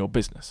next in your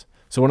business.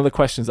 So one of the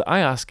questions that I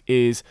ask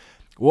is,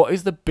 what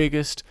is the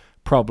biggest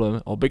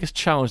problem or biggest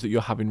challenge that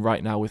you're having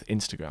right now with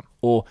Instagram?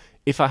 Or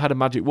if I had a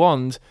magic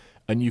wand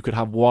and you could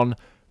have one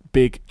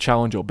big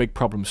challenge or big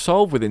problem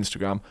solved with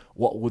Instagram,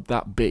 what would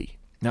that be?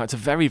 Now, it's a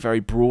very,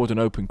 very broad and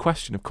open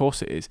question. Of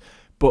course it is.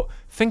 But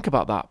think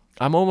about that.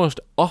 I'm almost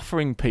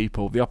offering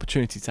people the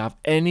opportunity to have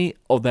any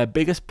of their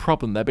biggest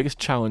problem, their biggest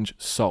challenge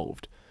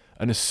solved.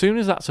 And as soon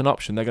as that's an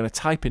option, they're going to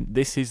type in,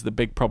 this is the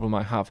big problem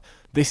I have.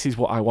 This is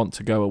what I want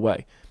to go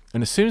away.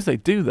 And as soon as they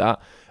do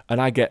that, and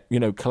I get,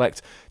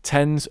 collect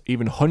tens,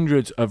 even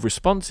hundreds of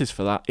responses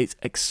for that, it's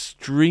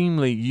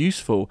extremely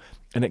useful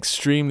and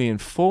extremely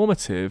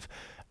informative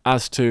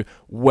as to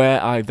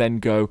where I then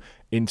go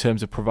in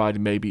terms of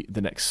providing maybe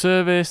the next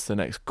service, the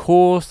next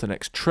course, the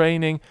next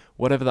training,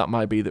 whatever that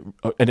might be.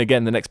 And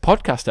again, the next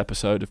podcast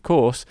episode, of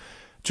course,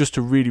 just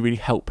to really, really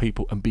help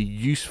people and be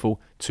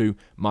useful to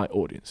my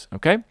audience,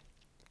 okay?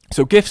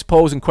 So GIFs,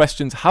 polls, and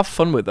questions, have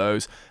fun with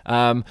those.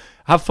 Have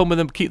fun with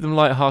them, keep them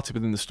lighthearted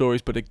within the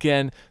stories. But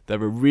again,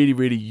 they're a really,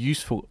 really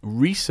useful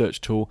research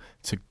tool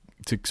to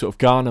sort of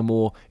garner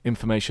more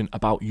information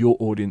about your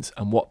audience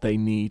and what they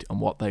need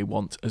and what they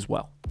want as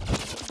well.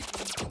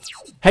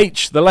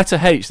 H, the letter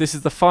H. This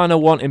is the final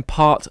one in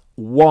part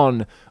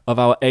 1 of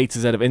our A to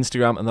Z of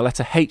Instagram. And the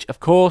letter H, of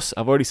course,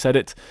 I've already said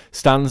it,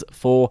 stands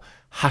for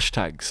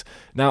hashtags.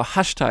 Now,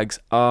 hashtags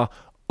are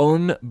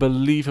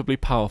unbelievably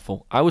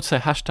powerful. I would say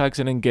hashtags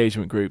and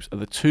engagement groups are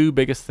the two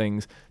biggest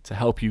things to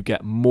help you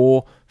get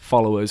more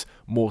followers,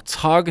 more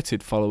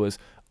targeted followers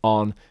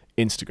on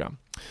Instagram.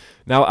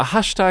 Now, a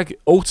hashtag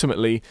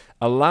ultimately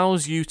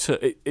allows you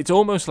to, it's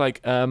almost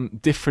like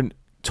different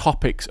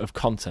topics of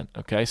content,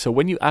 okay? So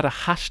when you add a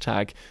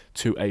hashtag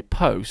to a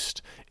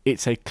post,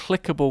 it's a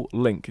clickable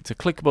link. It's a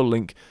clickable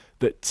link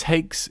that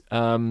takes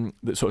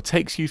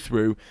you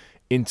through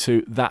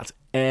into that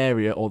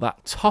area or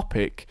that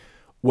topic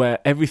where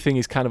everything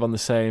is kind of on the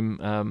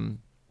same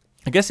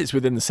I guess it's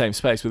within the same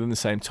space, within the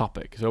same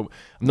topic. So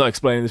I'm not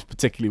explaining this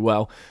particularly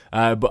well,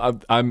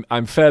 but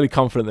I'm fairly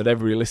confident that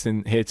everybody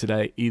listening here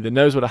today either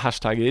knows what a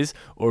hashtag is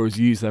or has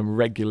used them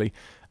regularly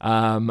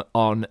on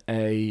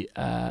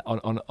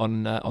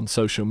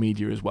social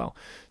media as well.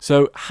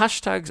 So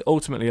hashtags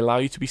ultimately allow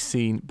you to be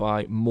seen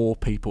by more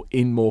people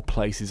in more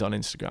places on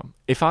Instagram.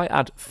 If I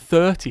add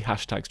 30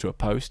 hashtags to a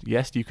post,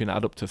 yes, you can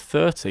add up to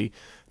 30,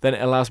 then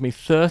it allows me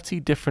 30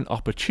 different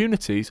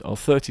opportunities or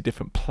 30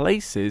 different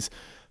places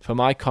for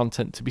my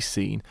content to be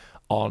seen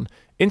on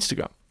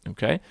Instagram.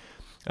 Okay,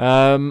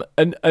 and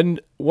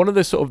one of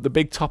the sort of the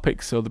big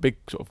topics or the big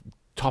sort of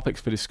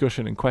topics for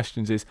discussion and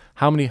questions is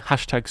how many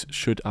hashtags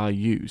should I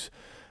use?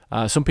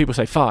 Some people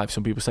say 5,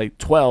 some people say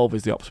 12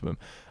 is the optimum.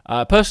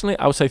 Personally,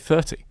 I would say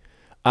 30,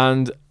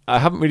 and I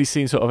haven't really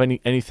seen sort of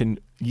anything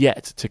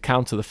yet to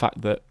counter the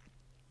fact that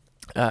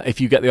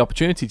if you get the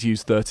opportunity to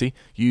use 30,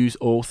 use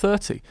all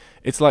 30.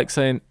 It's like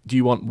saying, do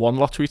you want 1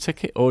 lottery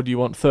ticket or do you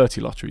want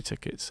 30 lottery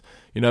tickets?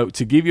 You know,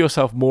 to give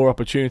yourself more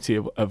opportunity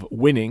of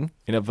winning,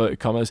 in inverted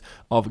commas,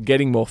 of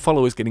getting more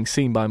followers, getting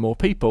seen by more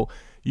people,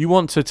 you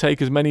want to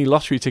take as many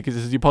lottery tickets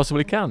as you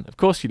possibly can. Of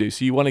course you do.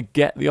 So you want to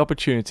get the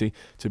opportunity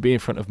to be in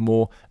front of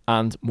more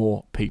and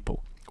more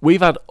people.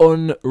 We've had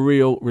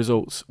unreal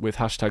results with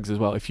hashtags as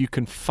well. If you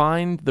can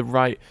find the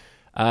right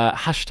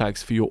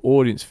hashtags for your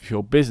audience, for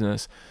your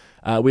business,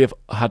 we have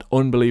had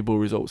unbelievable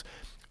results.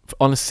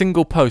 On a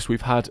single post,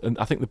 we've had, and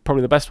I think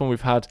probably the best one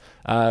we've had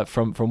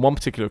from one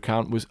particular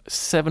account was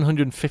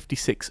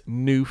 756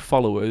 new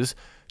followers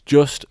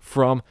just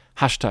from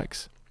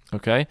hashtags.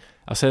 Okay,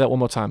 I'll say that one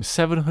more time.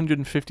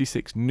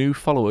 756 new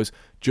followers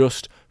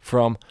just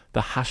from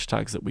the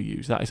hashtags that we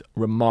use. That is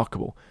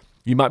remarkable.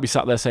 You might be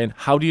sat there saying,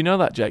 how do you know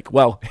that, Jake?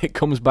 Well, it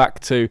comes back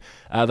to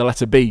the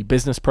letter B,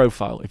 business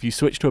profile. If you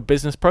switch to a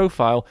business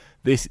profile,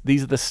 these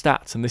are the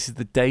stats and this is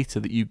the data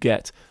that you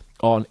get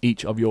on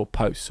each of your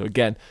posts. So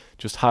again,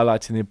 just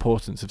highlighting the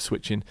importance of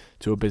switching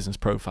to a business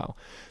profile.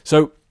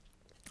 So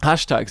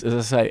hashtags, as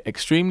I say,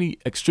 extremely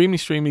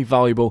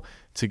valuable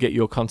to get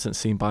your content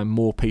seen by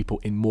more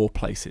people in more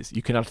places.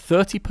 You can add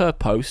 30 per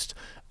post,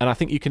 and I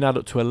think you can add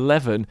up to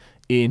 11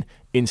 in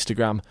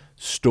Instagram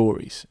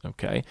stories.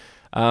 Okay.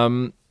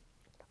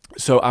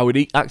 So I would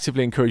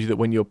actively encourage you that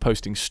when you're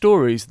posting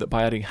stories, that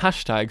by adding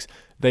hashtags,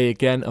 they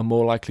again are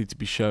more likely to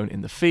be shown in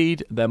the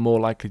feed. They're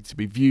more likely to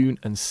be viewed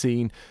and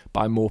seen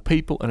by more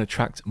people and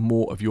attract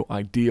more of your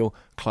ideal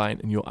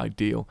client and your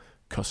ideal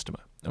customer.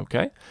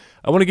 Okay.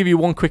 I want to give you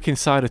one quick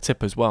insider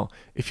tip as well.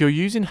 If you're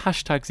using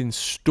hashtags in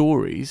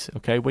stories,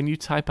 okay, when you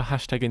type a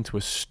hashtag into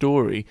a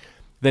story,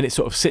 then it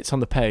sort of sits on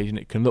the page and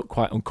it can look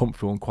quite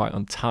uncomfortable and quite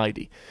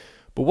untidy.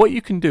 But what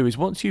you can do is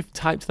once you've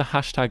typed the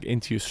hashtag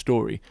into your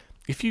story,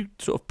 if you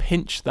sort of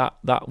pinch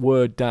that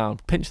word down,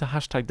 pinch the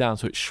hashtag down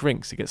so it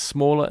shrinks, it gets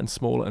smaller and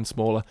smaller and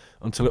smaller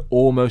until it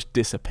almost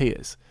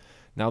disappears.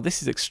 Now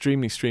this is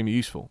extremely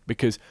useful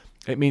because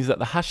it means that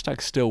the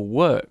hashtag still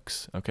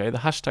works, okay? The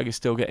hashtag is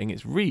still getting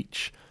its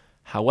reach.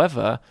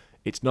 However,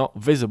 it's not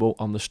visible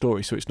on the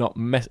story, so it's not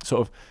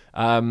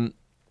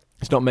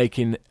it's not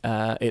making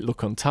it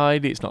look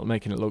untidy, it's not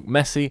making it look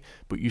messy,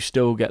 but you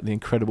still get the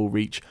incredible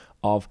reach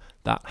of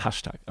that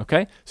hashtag,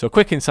 okay? So a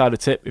quick insider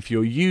tip, if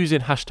you're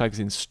using hashtags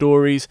in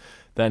stories,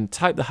 then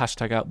type the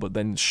hashtag out, but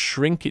then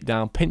shrink it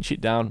down, pinch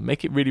it down,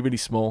 make it really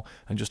small,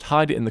 and just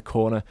hide it in the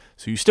corner,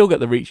 so you still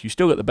get the reach, you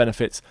still get the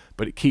benefits,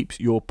 but it keeps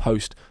your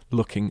post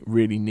looking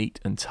really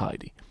neat and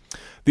tidy.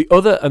 The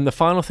other and the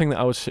final thing that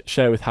I would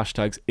share with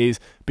hashtags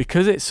is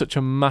because it's such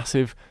a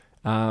massive,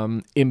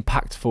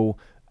 impactful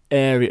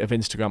area of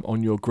Instagram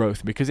on your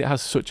growth, because it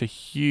has such a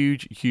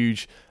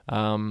huge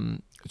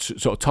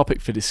sort of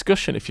topic for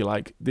discussion, if you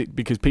like,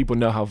 because people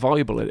know how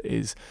valuable it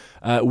is.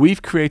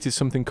 We've created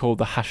something called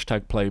the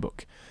hashtag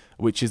playbook,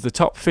 which is the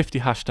top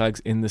 50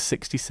 hashtags in the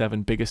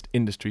 67 biggest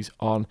industries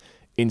on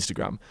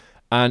Instagram.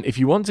 And if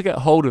you want to get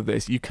hold of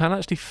this, you can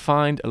actually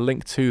find a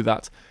link to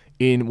that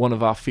in one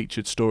of our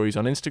featured stories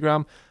on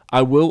Instagram.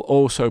 I will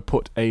also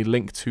put a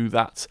link to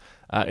that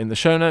in the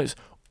show notes,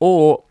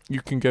 or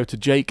you can go to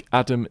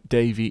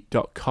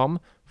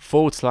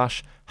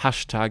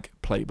jakeadamdavy.com/hashtag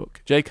playbook.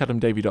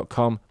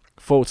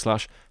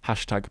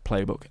 jakeadamdavy.com/hashtag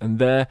playbook. And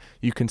there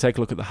you can take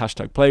a look at the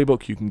hashtag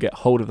playbook. You can get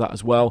hold of that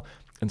as well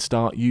and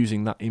start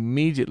using that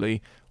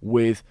immediately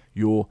with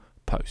your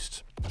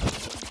posts.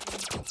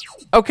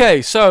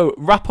 Okay, so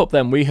wrap up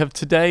then. We have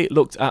today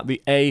looked at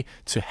the A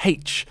to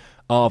H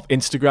of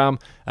Instagram.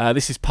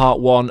 This is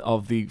part 1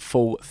 of the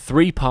full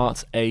 3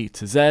 parts A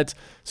to Z.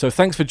 So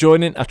thanks for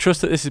joining. I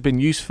trust that this has been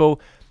useful.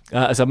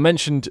 As I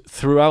mentioned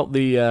throughout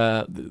the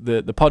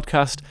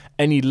podcast,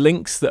 any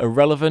links that are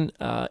relevant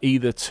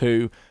either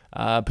to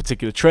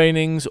particular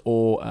trainings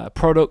or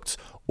products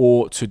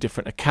or to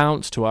different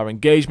accounts, to our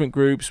engagement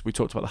groups. We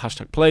talked about the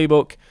hashtag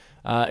playbook.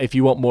 If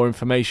you want more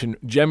information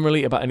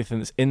generally about anything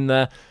that's in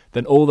there,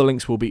 then all the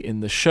links will be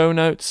in the show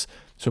notes.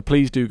 So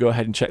please do go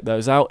ahead and check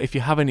those out. If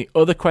you have any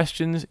other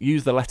questions,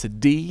 use the letter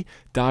D,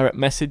 direct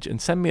message,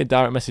 and send me a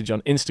direct message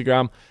on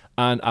Instagram,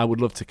 and I would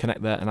love to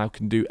connect there, and I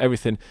can do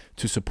everything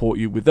to support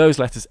you with those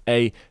letters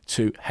A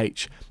to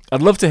H.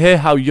 I'd love to hear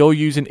how you're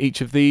using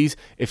each of these.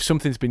 If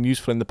something's been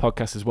useful in the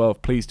podcast as well,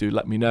 please do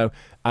let me know.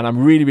 And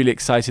I'm really, really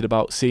excited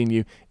about seeing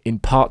you in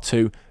part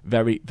 2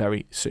 very,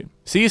 very soon.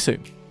 See you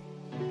soon.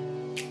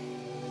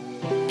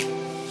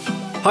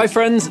 Hi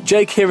friends,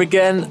 Jake here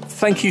again.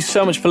 Thank you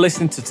so much for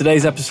listening to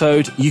today's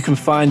episode. You can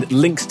find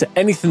links to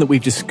anything that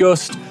we've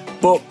discussed,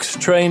 books,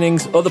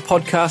 trainings, other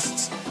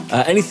podcasts,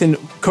 anything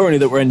currently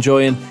that we're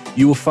enjoying.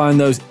 You will find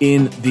those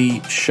in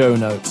the show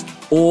notes,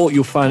 or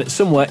you'll find it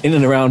somewhere in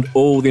and around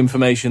all the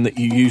information that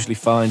you usually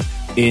find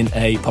in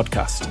a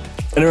podcast.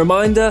 And a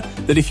reminder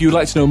that if you'd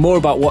like to know more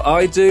about what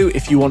I do,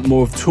 if you want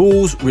more of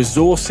tools,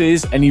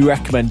 resources, any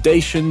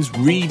recommendations,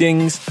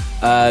 readings,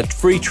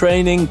 free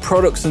training,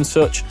 products and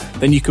such,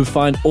 then you can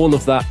find all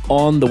of that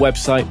on the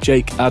website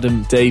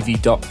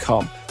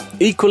jakeadamdavey.com.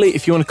 Equally,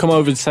 if you want to come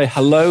over and say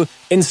hello,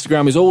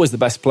 Instagram is always the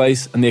best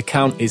place, and the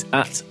account is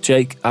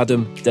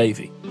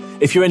 @jakeadamdavey.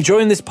 If you're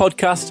enjoying this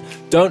podcast,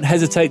 don't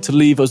hesitate to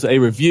leave us a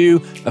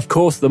review. Of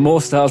course, the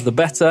more stars, the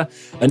better.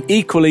 And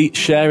equally,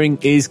 sharing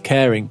is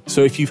caring.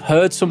 So if you've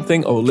heard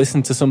something or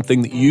listened to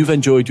something that you've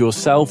enjoyed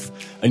yourself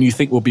and you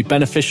think will be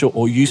beneficial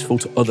or useful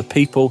to other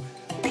people,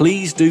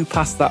 please do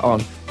pass that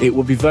on. It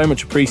will be very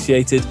much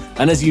appreciated.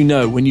 And as you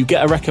know, when you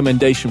get a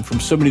recommendation from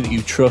somebody that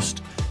you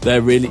trust,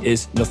 there really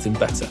is nothing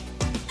better.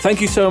 Thank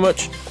you so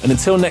much, and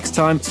until next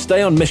time,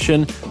 stay on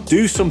mission,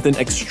 do something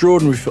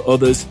extraordinary for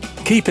others,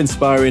 keep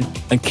inspiring,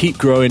 and keep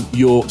growing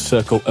your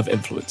circle of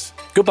influence.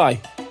 Goodbye.